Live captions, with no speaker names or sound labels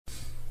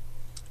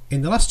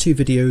In the last two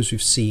videos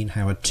we've seen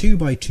how a 2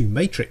 by 2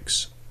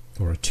 matrix,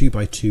 or a 2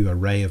 by 2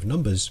 array of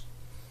numbers,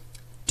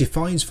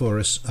 defines for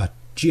us a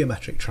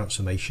geometric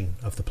transformation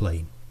of the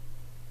plane.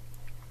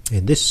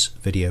 In this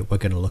video we're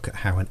going to look at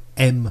how an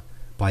m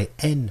by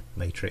n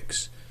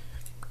matrix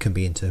can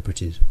be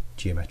interpreted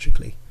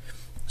geometrically.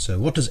 So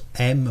what does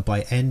m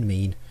by n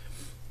mean?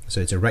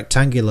 So it's a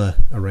rectangular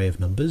array of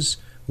numbers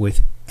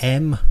with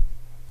m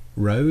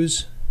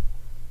rows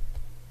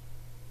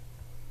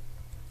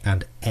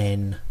and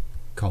n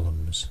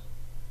columns.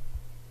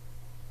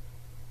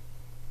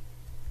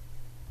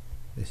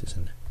 This is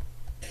an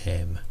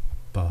m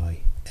by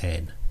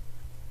n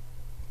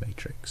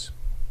matrix.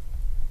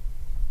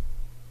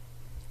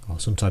 I'll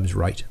sometimes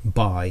write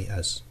by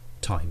as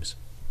times.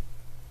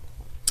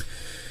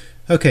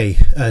 Okay,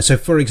 so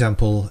for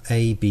example,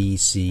 A, B,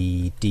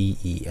 C, D,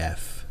 E,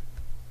 F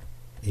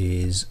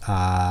is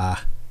a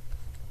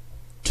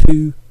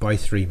 2 by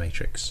 3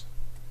 matrix.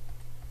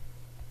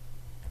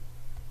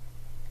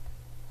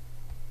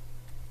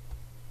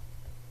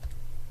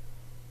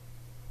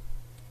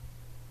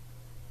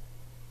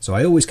 So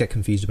I always get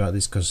confused about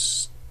this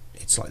because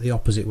it's like the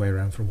opposite way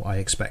around from what I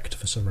expect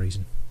for some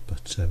reason.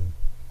 But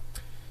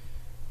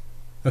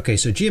okay,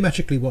 so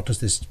geometrically, what does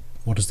this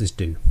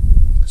do?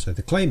 So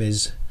the claim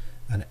is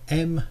an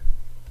m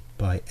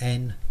by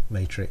n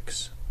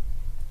matrix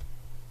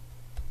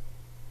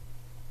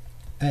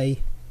A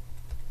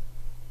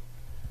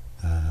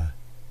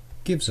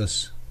gives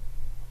us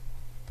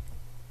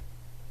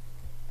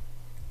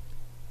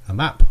a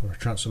map or a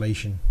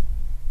transformation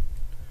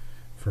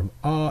from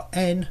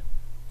Rn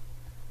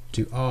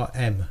to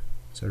Rm.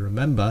 So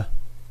remember,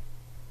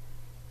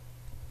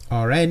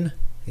 Rn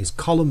is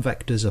column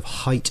vectors of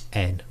height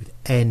n with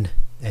n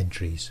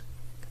entries.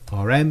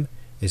 Rm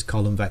is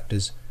column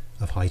vectors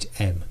of height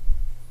m.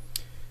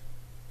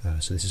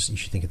 So this is, you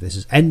should think of this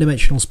as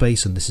n-dimensional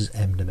space and this is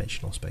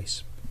m-dimensional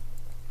space.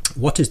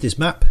 What is this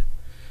map?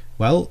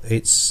 Well,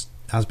 it's,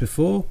 as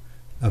before,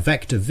 a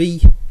vector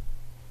v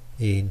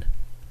in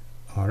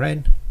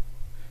Rn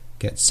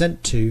gets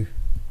sent to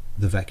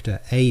the vector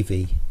av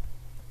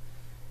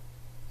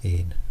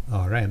in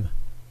Rm.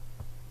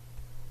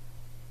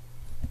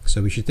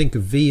 So we should think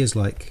of v as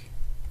like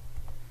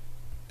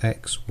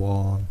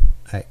x1,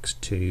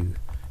 x2,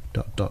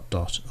 dot dot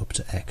dot up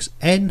to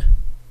xn.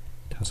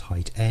 It has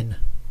height n.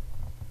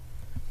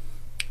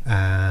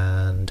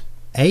 And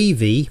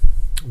av,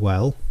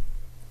 well,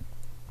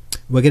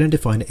 we're going to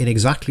define it in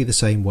exactly the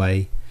same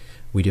way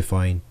we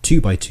define 2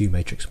 by 2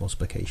 matrix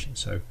multiplication.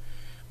 So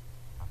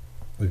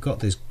we've got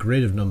this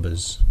grid of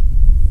numbers,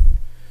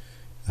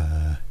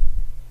 a,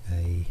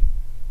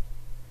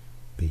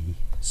 b,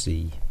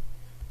 c,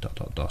 dot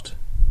dot dot,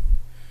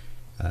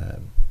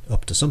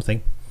 up to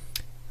something,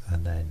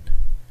 and then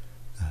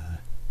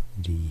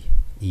d,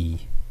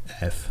 e,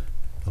 f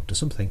up to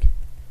something,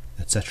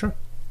 etc.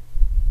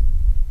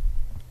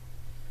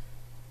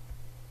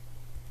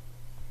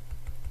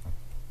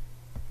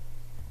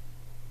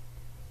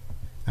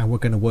 And we're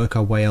going to work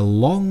our way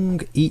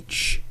along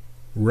each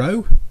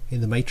row in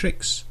the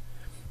matrix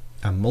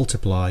and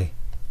multiply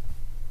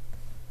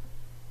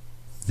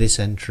this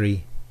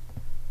entry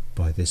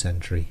by this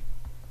entry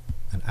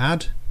and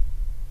add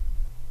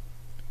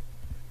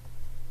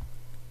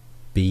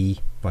b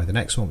by the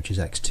next one, which is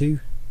x2,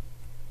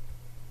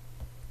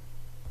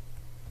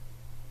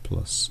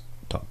 plus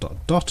dot dot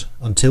dot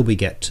until we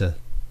get to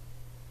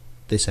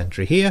this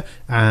entry here.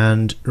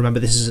 And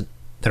remember, this is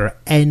there are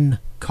n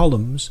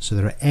columns, so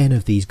there are n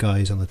of these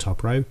guys on the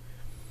top row,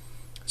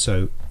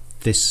 so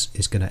this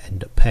is going to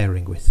end up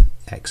pairing with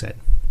xn.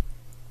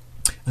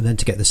 And then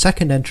to get the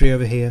second entry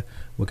over here,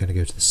 we're going to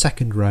go to the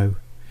second row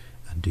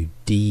and do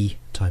d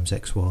times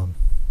x1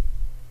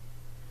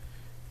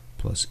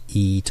 plus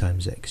e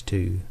times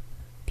x2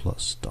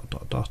 plus dot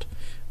dot dot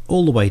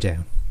all the way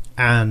down.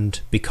 And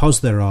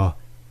because there are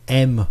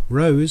m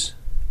rows,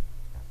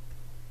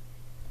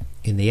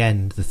 in the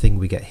end the thing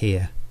we get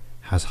here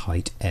has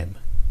height m.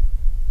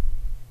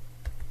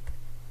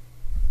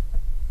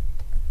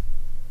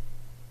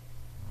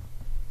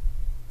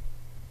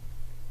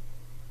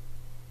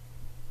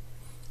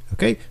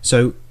 Okay,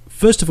 so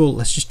first of all,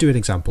 let's just do an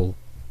example.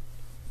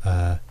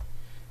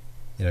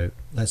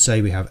 Let's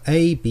say we have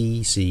A,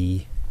 B,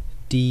 C,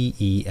 D,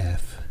 E,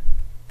 F,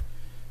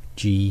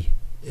 G,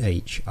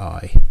 H,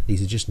 I.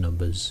 These are just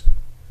numbers.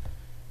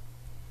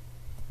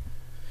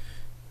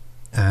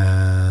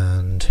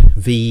 And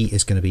V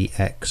is going to be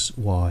X,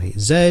 Y,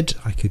 Z.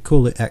 I could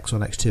call it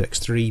X1, X2,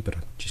 X3, but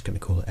I'm just going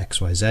to call it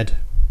X, Y, Z.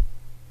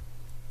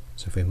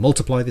 So if we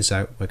multiply this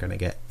out, we're going to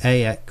get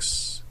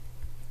AX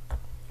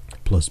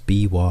plus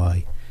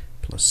by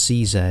plus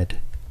cz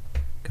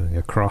going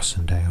across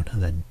and down,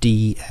 and then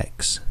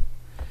dx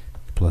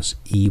plus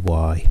ey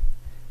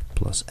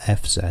plus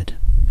fz,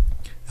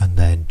 and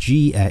then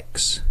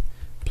gx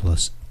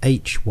plus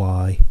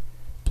hy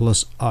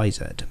plus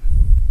iz.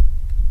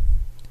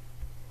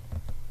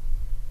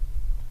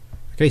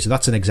 Okay, so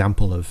that's an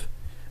example of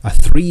a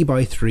 3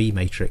 by 3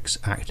 matrix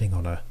acting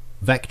on a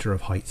vector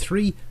of height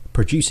 3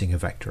 producing a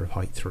vector of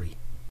height 3.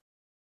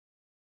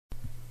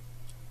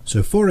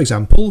 So for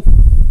example,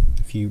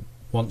 if you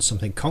want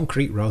something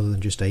concrete rather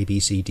than just A, B,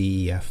 C,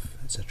 D, E, F,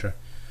 etc.,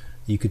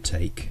 you could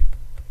take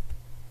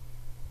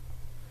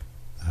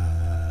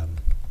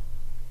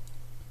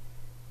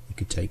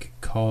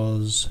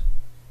cos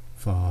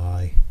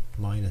phi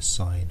minus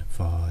sine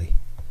phi.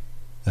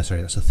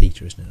 Sorry, that's a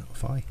theta, isn't it? Not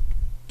phi.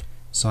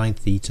 Sine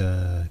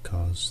theta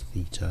cos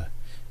theta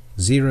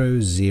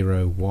 0,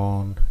 0,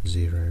 1,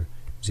 0,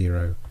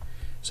 0.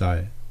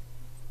 So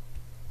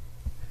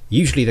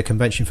usually the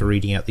convention for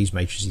reading out these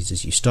matrices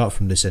is you start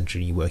from this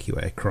entry and you work your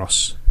way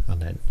across, and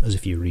then as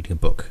if you were reading a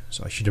book.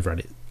 So I should have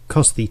read it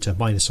cos theta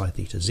minus sine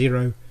theta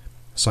 0,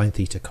 sine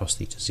theta cos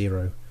theta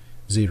 0,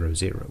 0,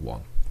 0,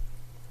 1.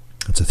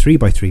 It's a 3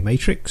 by 3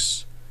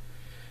 matrix.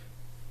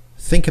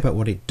 Think about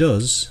what it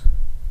does.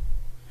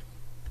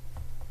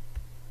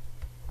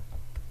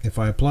 If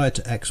I apply it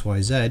to x, y,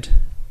 z,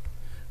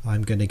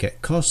 I'm going to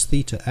get cos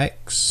theta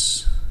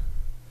x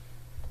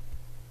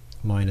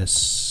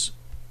minus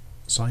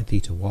sine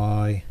theta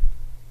y.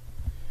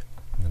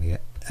 I'm going to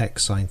get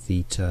x sine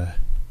theta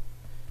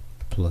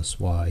plus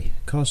y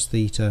cos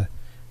theta,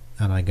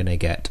 and I'm going to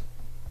get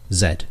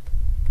z.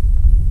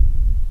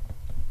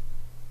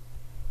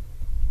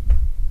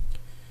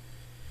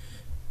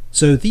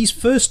 So these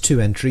first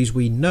two entries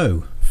we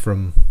know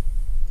from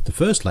the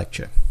first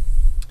lecture,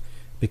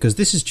 because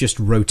this is just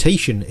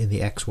rotation in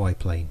the xy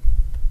plane.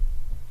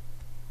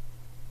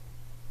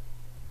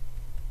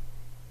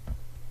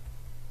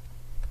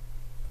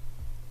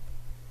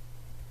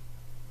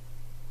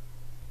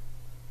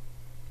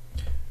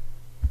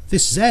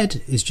 This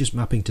z is just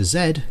mapping to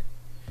z,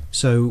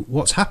 so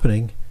what's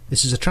happening,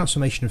 this is a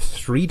transformation of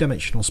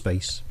three-dimensional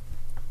space.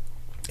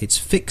 It's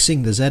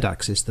fixing the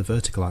z-axis, the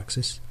vertical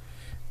axis,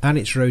 and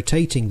it's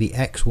rotating the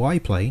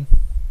xy plane.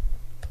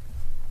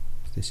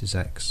 This is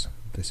x,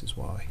 this is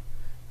y,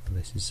 and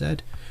this is z,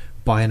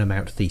 by an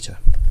amount theta.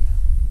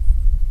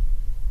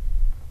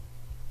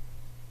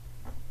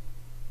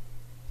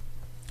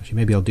 Actually,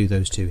 maybe I'll do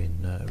those two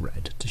in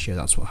red to show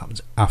that's what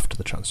happens after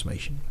the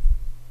transformation.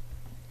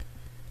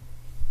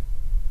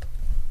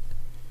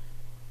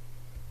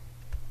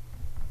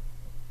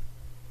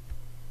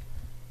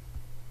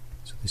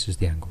 So this is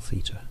the angle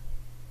theta.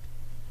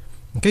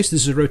 Okay, so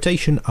this is a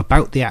rotation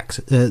about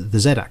the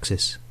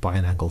z-axis by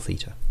an angle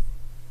theta.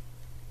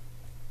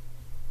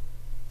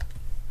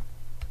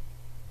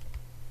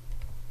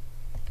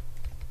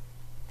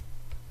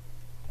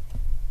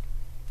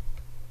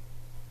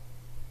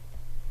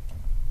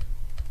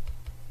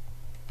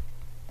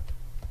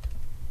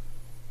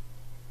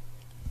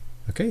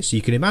 Okay, so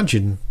you can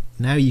imagine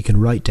now you can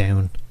write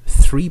down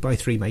 3 by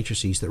 3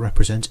 matrices that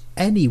represent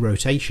any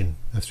rotation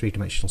of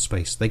three-dimensional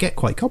space. They get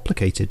quite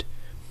complicated,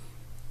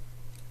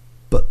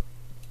 but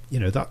you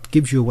know, that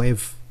gives you a way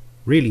of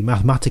really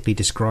mathematically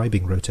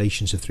describing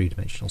rotations of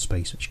three-dimensional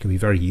space, which can be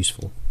very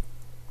useful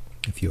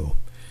if you're,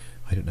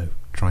 I don't know,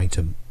 trying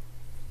to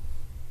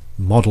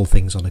model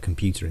things on a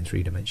computer in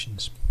 3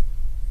 dimensions.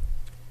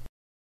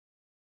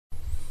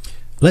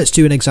 Let's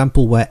do an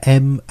example where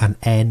m and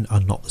n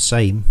are not the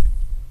same.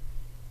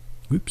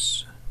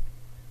 Oops.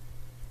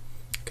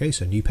 Okay,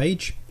 so new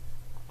page.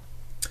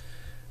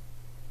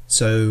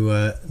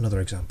 So another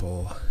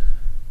example.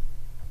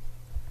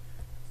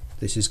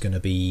 This is going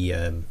to be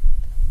A,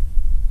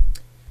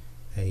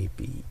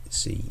 B,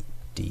 C,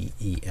 D,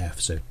 E, F,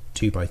 so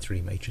 2 by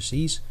 3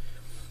 matrices.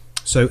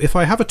 So if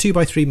I have a 2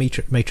 by 3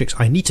 matrix,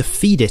 I need to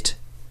feed it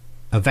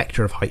a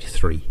vector of height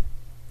 3.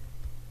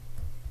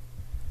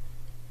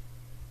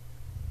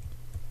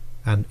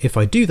 And if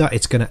I do that,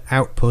 it's going to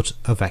output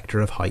a vector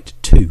of height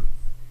 2.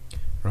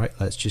 Right,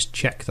 let's just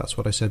check that's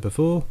what I said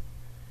before.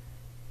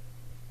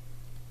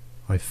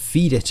 I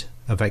feed it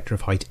a vector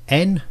of height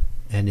n,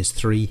 n is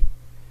 3,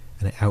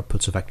 and it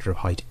outputs a vector of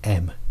height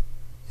m,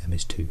 m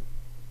is 2.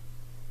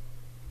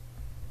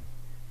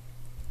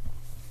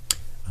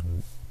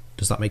 And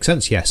does that make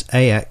sense? Yes,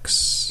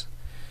 ax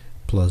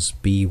plus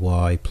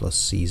by plus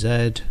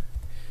cz,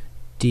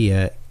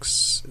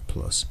 dx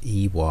plus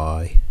ey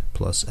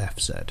plus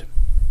fz.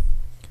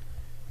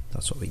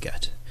 That's what we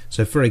get.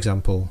 So for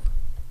example,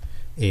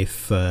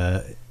 if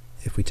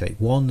we take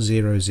 1,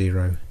 0,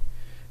 0,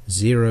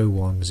 0,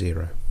 1,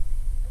 0,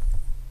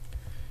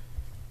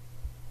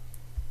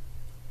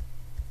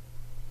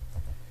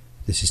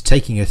 this is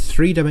taking a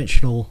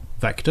three-dimensional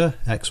vector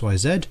x, y,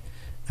 z,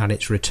 and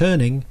it's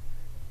returning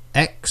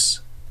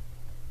x,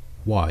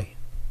 y.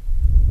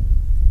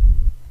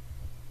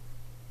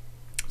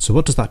 So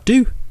what does that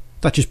do?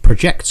 That just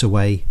projects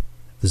away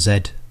the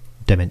z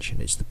dimension.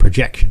 It's the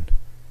projection.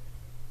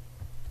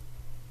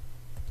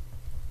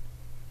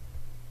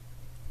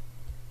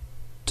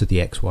 To the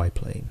xy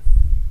plane.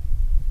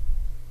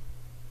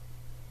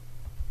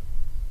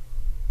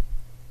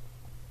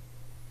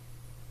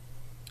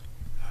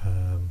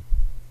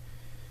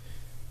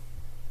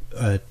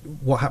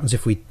 What happens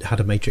if we had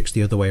a matrix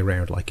the other way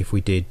around, like if we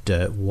did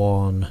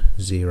 1,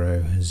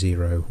 0,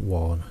 0,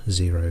 1,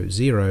 0,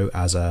 0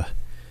 as a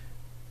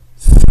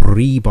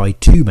 3 by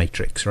 2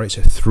 matrix, right?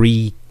 So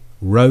 3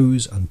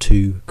 rows and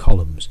 2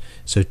 columns.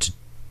 So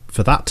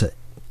for that to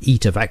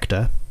eat a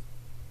vector,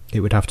 it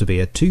would have to be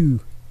a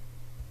 2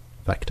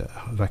 vector,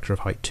 a vector of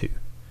height 2,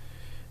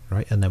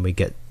 right? And then we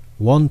get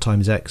 1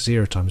 times x,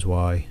 0 times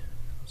y,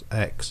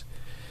 x,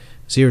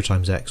 0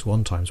 times x,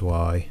 1 times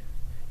y,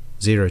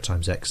 0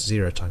 times x,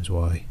 0 times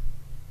y.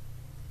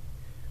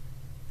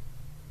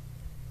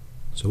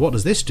 So what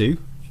does this do?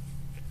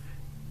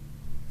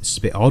 It's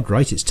a bit odd,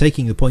 right? It's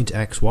taking the point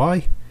x,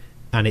 y,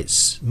 and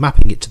it's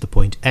mapping it to the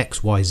point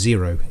x, y,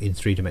 0 in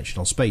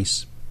three-dimensional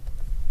space.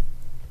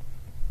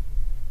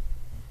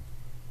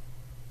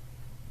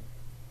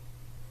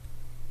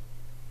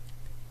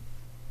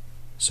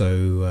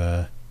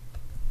 So,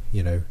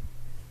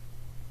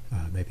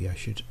 maybe I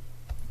should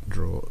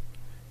draw,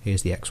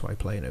 here's the xy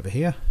plane over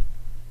here.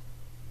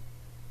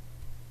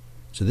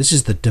 So this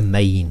is the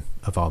domain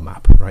of our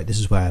map, right? This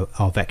is where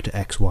our vector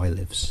xy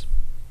lives.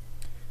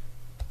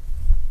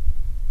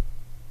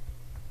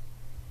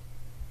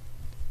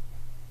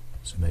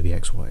 So maybe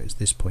xy is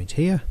this point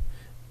here,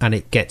 and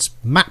it gets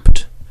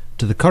mapped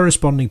to the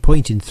corresponding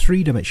point in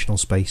three-dimensional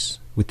space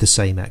with the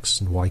same x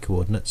and y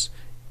coordinates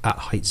at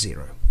height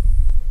 0.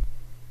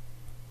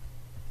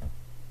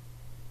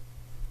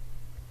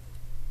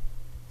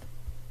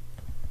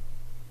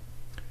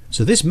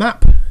 So this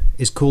map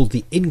is called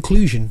the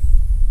inclusion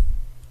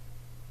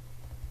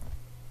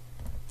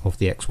of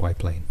the xy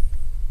plane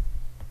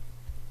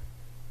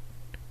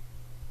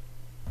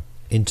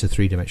into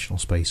three-dimensional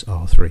space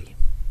R3.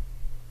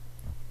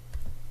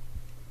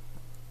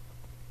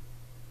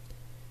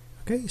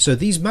 Okay, so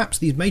these maps,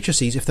 these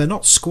matrices, if they're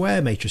not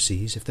square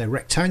matrices, if they're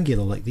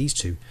rectangular like these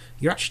two,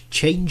 you're actually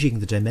changing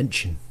the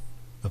dimension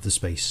of the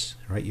space,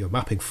 right? You're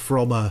mapping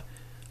from a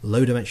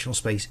low-dimensional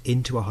space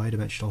into a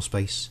high-dimensional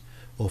space,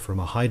 or from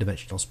a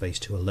high-dimensional space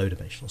to a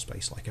low-dimensional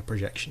space, like a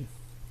projection.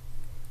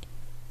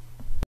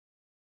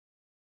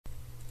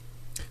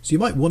 So you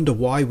might wonder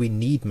why we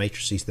need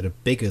matrices that are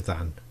bigger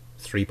than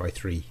 3 by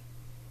 3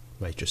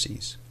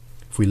 matrices.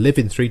 If we live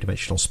in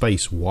three-dimensional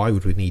space, why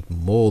would we need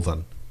more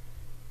than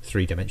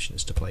 3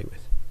 dimensions to play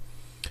with?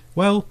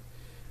 Well,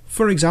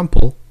 for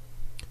example,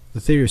 the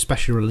theory of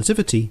special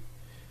relativity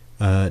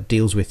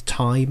deals with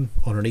time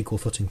on an equal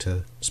footing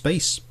to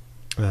space,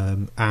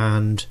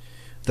 and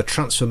the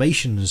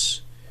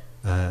transformations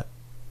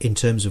in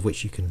terms of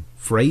which you can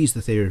phrase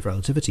the theory of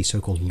relativity,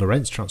 so-called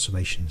Lorentz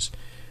transformations,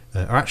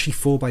 are actually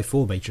 4 by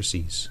 4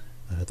 matrices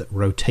that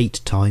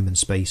rotate time and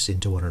space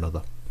into one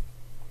another.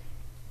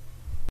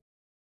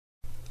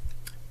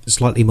 A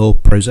slightly more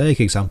prosaic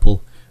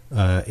example,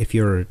 if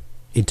you're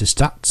into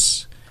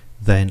stats,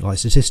 then like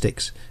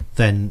statistics,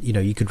 then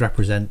you could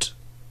represent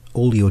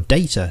all your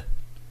data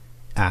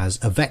as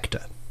a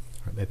vector.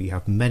 Right? Maybe you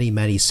have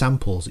many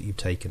samples that you've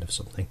taken of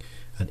something,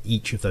 and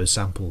each of those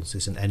samples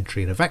is an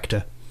entry in a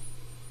vector,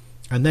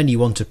 and then you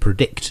want to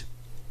predict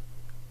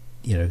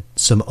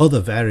some other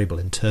variable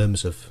in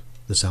terms of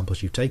the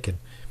samples you've taken,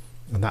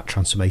 and that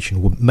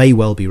transformation may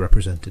well be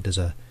represented as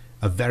a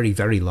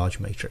very large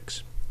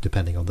matrix,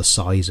 depending on the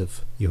size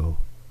of your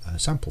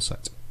sample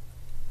set.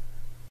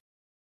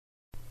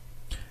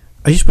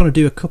 I just want to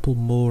do a couple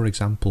more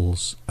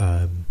examples.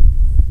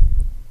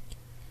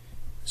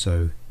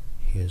 So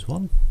here's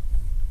one.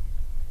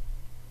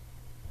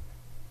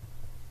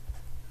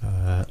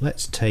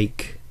 Let's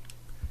take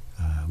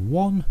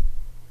 1,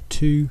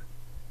 2,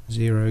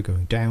 0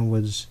 going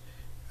downwards,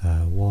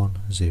 1,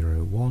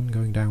 0, 1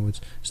 going downwards.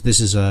 So this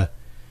is a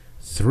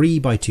 3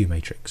 by 2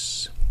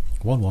 matrix.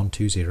 1, 1,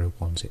 2, 0,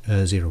 1,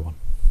 0, 1.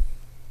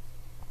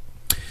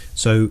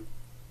 So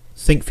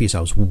think for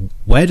yourselves,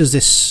 where does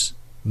this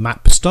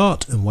map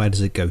start and where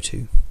does it go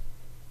to?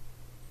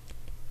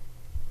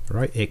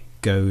 Right, it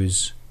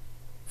goes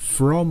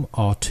from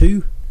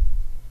R2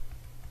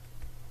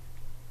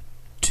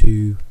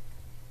 to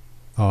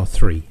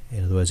R3.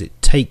 In other words,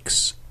 it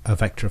takes a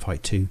vector of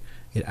height 2,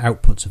 it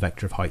outputs a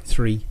vector of height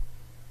 3.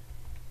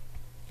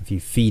 If you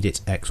feed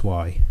it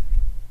xy,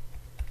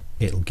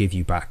 it'll give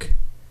you back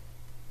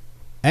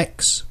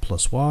x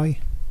plus y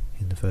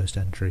in the first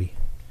entry,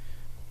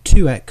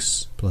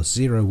 2x plus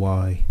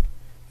 0y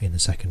in the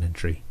second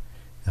entry,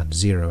 and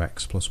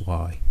 0x plus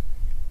y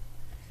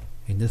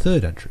in the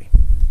third entry.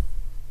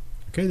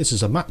 Okay, this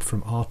is a map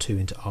from R2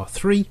 into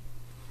R3.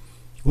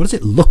 What does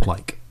it look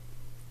like?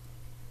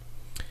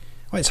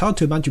 Well, it's hard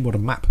to imagine what a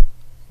map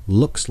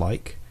looks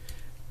like,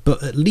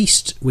 but at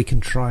least we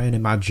can try and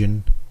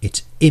imagine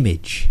its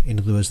image. In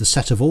other words, the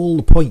set of all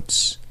the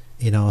points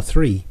in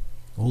R3,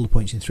 all the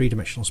points in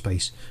three-dimensional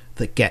space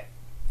that get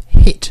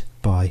hit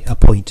by a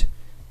point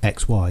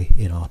xy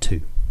in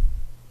R2.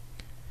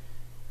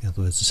 In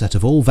other words, the set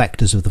of all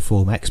vectors of the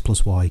form x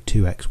plus y,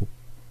 2x,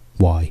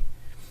 y.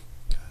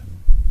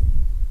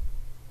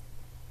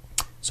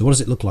 So what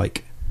does it look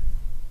like?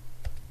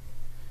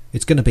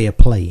 It's going to be a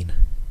plane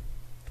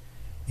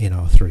in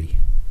R3.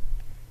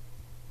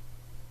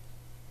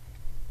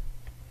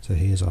 So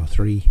here's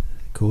R3,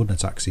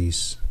 coordinate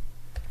axes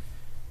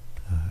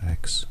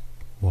x,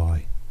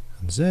 y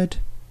and z.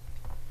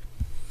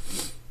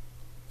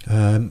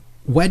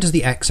 Where does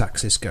the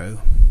x-axis go?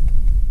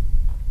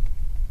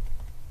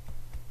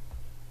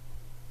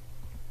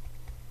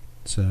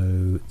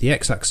 So the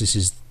x-axis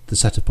is the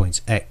set of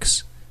points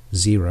x,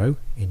 0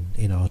 in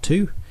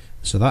R2.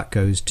 So that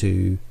goes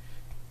to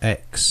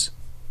x,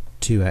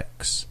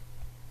 2x,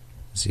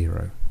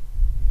 0.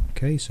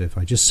 Okay, so if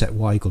I just set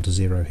y equal to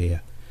 0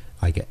 here,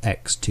 I get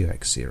x,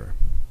 2x, 0.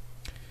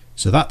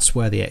 So that's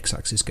where the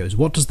x-axis goes.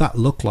 What does that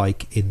look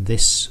like in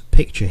this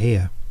picture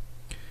here?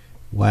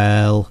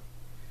 Well,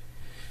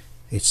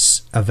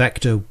 it's a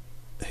vector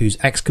whose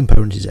x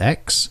component is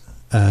x,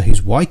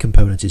 whose y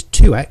component is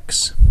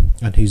 2x,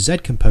 and whose z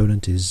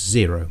component is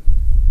 0.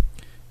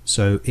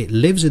 So it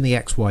lives in the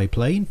xy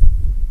plane.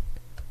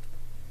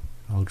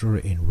 I'll draw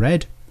it in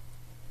red.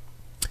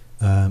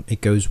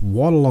 It goes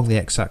 1 along the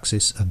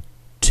x-axis and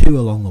 2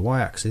 along the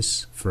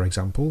y-axis, for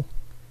example,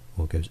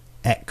 or it goes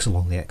x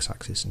along the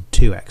x-axis and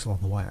 2x along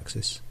the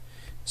y-axis.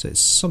 So it's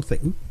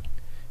something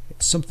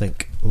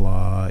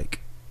like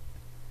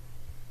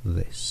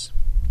this.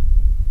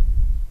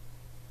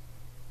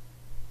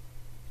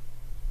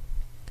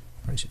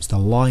 Right, so it's the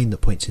line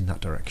that points in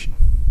that direction.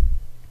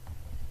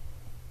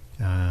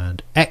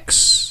 And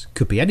x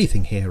could be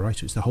anything here, right?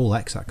 So it's the whole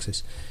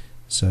x-axis.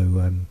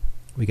 So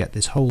we get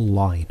this whole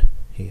line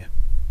here.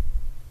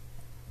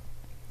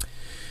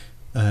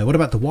 What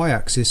about the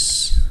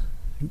y-axis?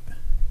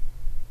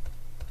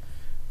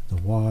 The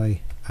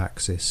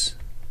y-axis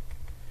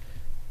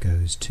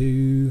goes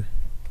to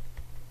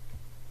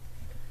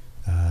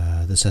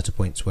the set of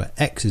points where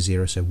x is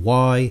 0, so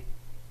y,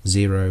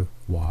 0,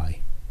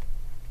 y.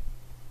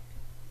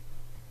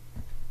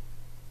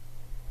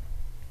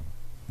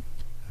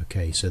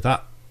 Okay, so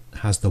that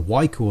has the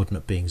y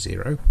coordinate being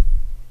 0.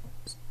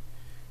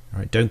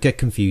 Alright, don't get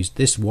confused.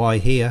 This y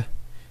here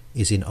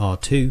is in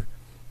R2.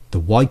 The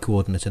y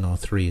coordinate in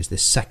R3 is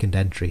this second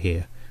entry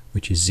here,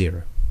 which is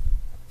 0.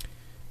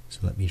 So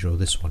let me draw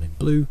this one in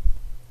blue.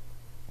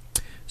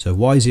 So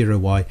y0,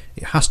 y,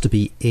 it has to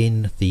be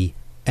in the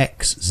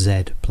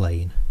xz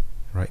plane,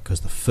 right?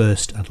 Because the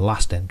first and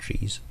last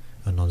entries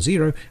are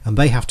non-zero, and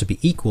they have to be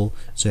equal,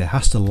 so it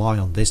has to lie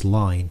on this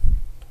line,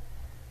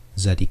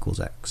 z equals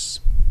x.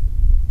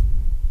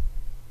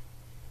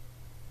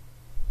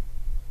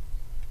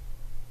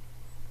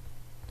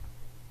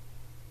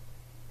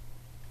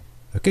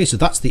 Okay, so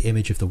that's the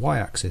image of the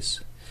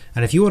y-axis.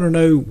 And if you want to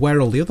know where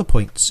all the other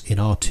points in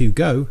R2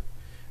 go,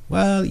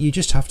 well, you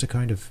just have to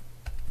kind of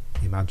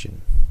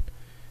imagine.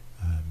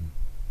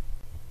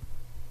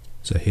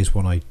 So here's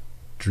one I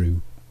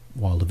drew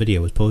while the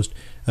video was paused.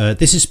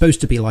 This is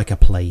supposed to be like a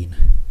plane.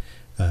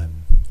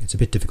 It's a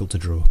bit difficult to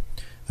draw.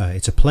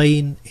 It's a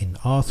plane in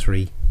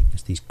R3.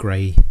 It's these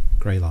grey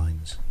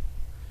lines.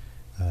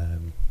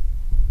 And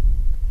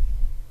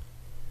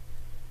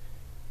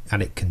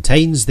it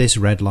contains this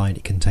red line,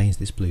 it contains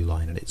this blue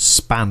line, and it's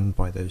spanned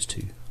by those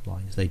two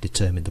lines. They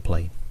determine the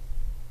plane.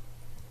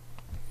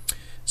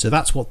 So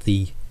that's what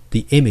the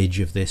image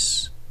of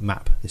this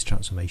map, this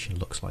transformation,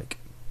 looks like.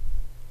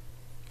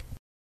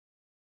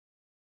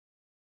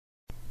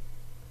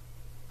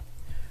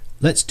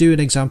 Let's do an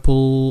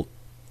example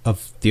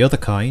of the other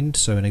kind,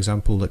 so an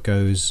example that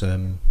goes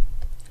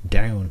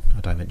down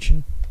a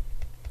dimension.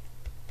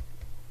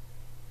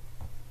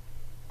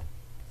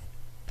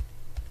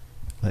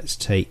 Let's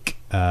take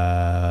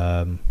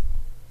 1,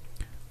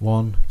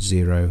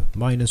 0,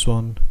 minus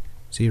 1,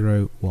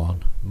 0,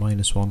 1,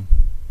 minus 1.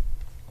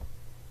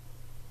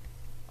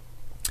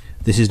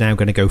 This is now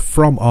going to go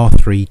from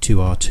R3 to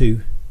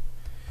R2.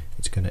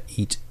 It's going to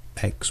eat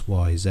x,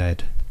 y, z,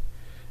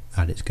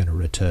 and it's going to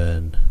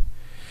return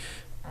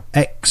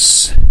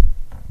x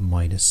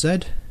minus z,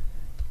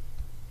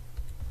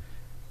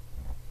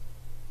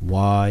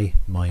 y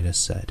minus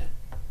z.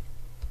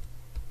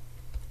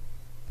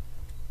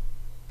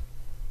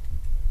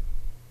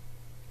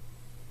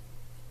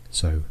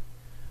 So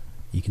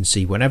you can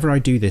see whenever I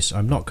do this,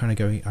 I'm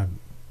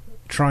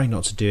trying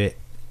not to do it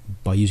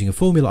by using a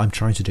formula. I'm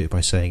trying to do it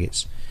by saying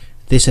it's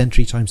this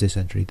entry times this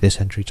entry,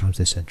 this entry times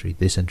this entry,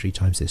 this entry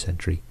times this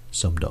entry,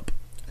 summed up,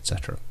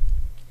 etc.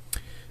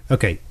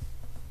 Okay,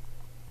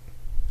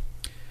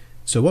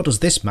 so what does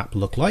this map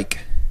look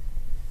like?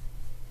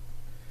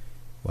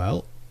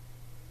 Well,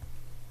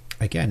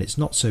 again, it's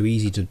not so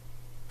easy to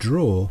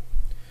draw,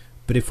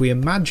 but if we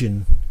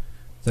imagine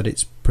that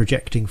it's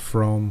projecting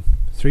from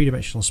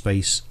three-dimensional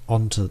space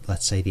onto,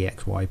 let's say, the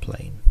xy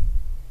plane,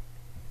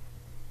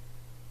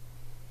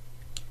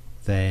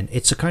 then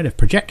it's a kind of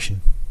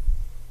projection.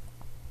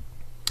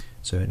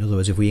 So in other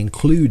words, if we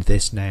include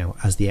this now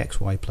as the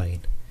xy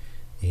plane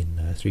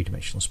in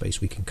three-dimensional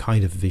space, we can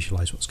kind of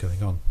visualize what's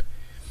going on.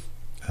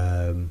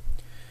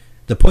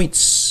 The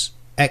points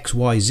x,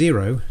 y,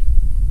 0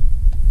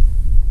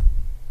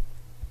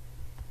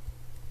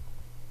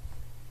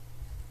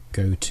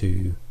 go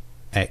to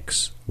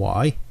x,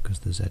 y, because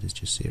the z is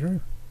just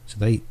 0, so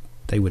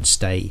they would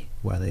stay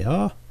where they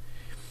are.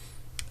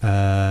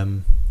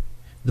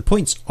 The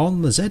points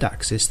on the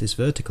z-axis, this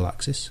vertical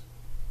axis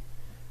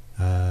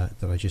that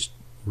I just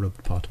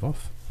rubbed part of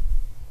off,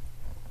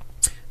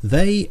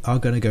 they are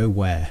going to go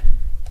where?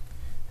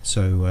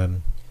 So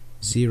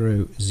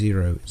 0,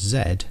 0,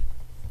 z,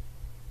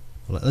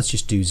 well, let's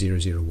just do 0,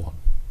 0, 1.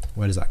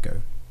 Where does that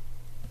go?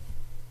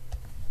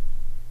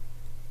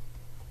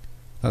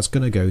 That's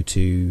going to go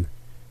to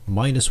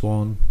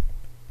 -1,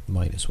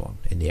 -1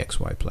 in the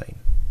xy plane.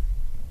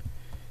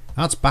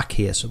 That's back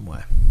here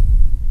somewhere.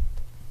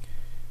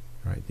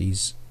 Right,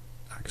 these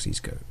axes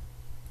go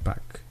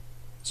back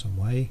some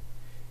way.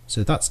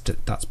 So that's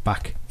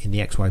back in the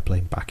xy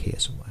plane, back here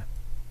somewhere.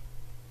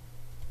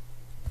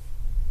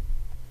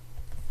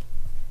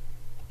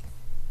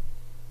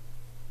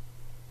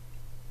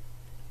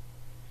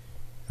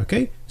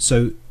 Okay,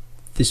 so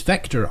this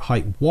vector at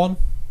height 1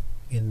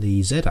 in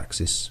the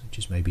z-axis, which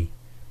is maybe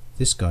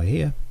this guy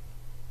here,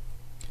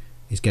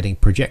 is getting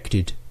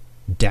projected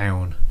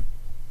down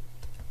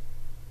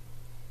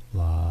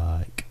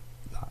like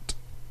that.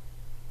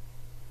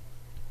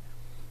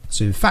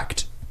 So in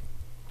fact,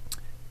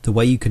 the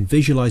way you can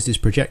visualize this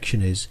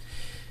projection is,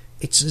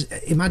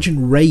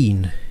 imagine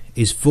rain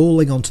is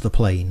falling onto the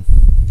plane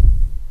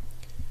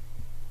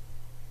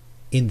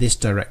in this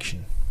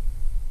direction.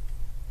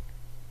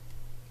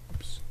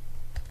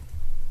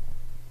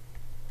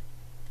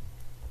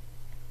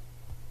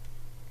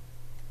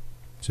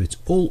 So it's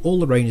all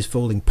the rain is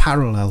falling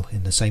parallel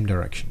in the same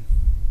direction,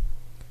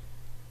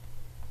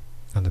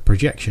 and the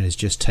projection is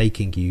just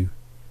taking you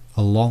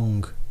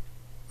along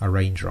a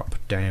raindrop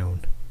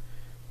down.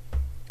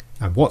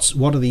 And what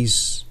are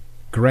these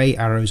grey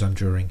arrows I'm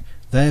drawing?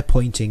 They're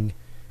pointing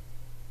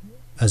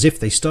as if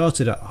they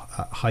started at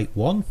height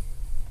 1.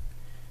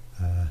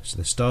 So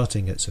they're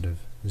starting at sort of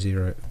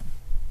 0,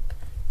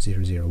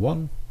 0, 0,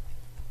 1,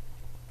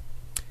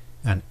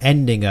 and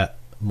ending at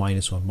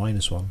 -1,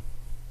 -1.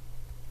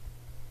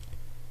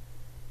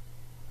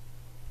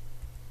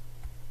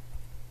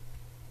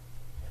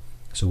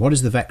 So what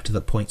is the vector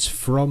that points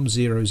from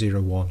 0,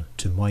 0, 1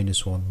 to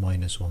 -1,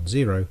 -1,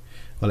 0?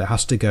 Well, it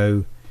has to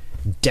go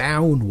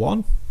down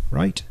 1,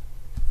 right?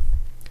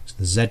 So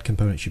the z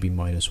component should be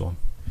 -1.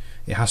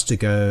 It has to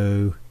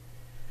go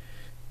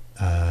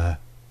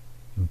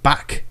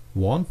back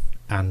 1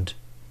 and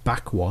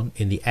back 1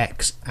 in the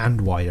x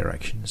and y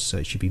directions. So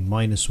it should be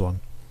 -1,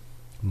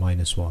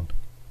 -1,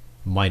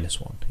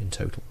 -1 in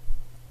total.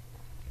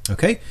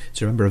 Okay,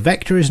 so remember, a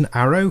vector is an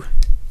arrow,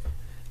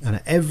 and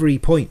at every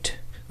point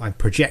I'm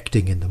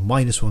projecting in the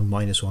 -1,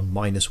 -1,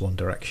 -1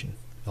 direction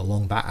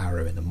along that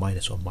arrow in the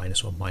 -1,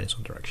 -1,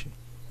 -1 direction.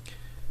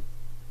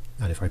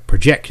 And if I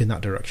project in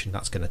that direction,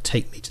 that's going to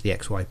take me to the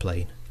xy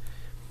plane,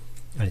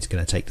 and it's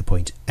going to take the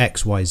point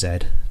x, y, z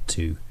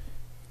to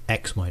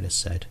x minus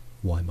z,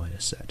 y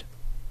minus z.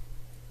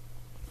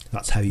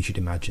 That's how you should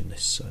imagine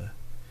this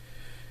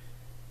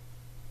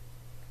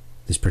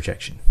this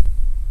projection.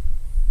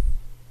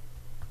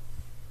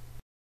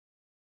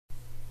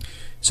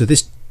 So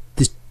this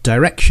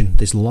direction,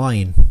 this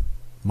line,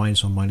 -1,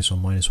 -1,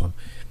 -1,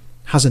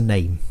 has a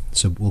name.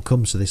 So we'll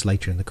come to this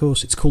later in the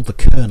course. It's called the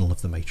kernel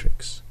of the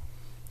matrix.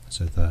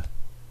 So the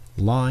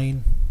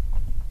line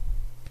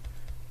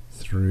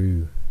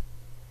through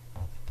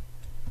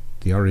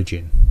the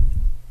origin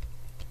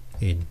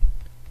in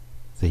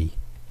the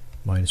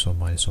 -1,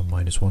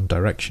 -1, -1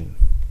 direction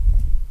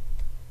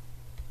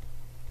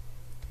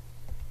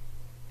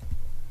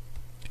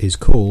is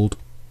called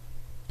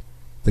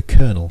the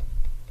kernel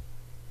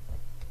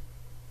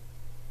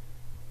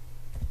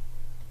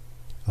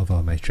of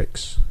our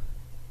matrix.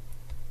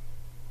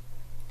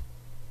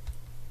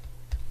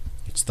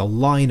 It's the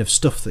line of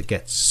stuff that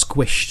gets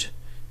squished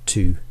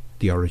to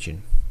the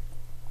origin.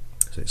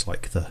 So it's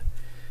like the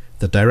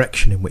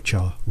direction in which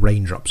our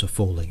raindrops are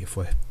falling if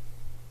we're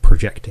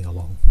projecting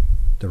along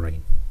the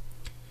rain.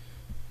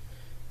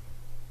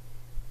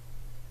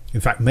 In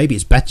fact, maybe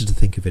it's better to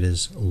think of it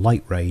as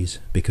light rays,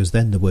 because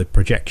then the word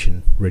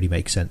projection really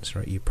makes sense,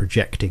 right? You're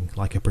projecting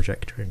like a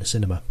projector in a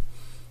cinema.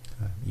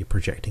 You're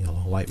projecting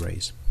along light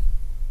rays.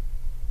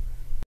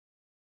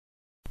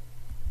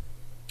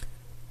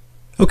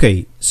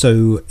 Okay,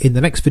 so in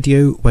the next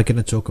video we're going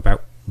to talk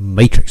about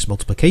matrix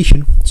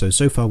multiplication.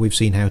 So far we've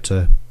seen how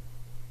to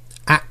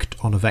act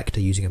on a vector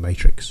using a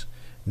matrix.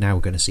 Now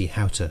we're going to see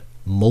how to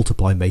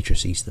multiply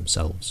matrices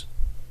themselves.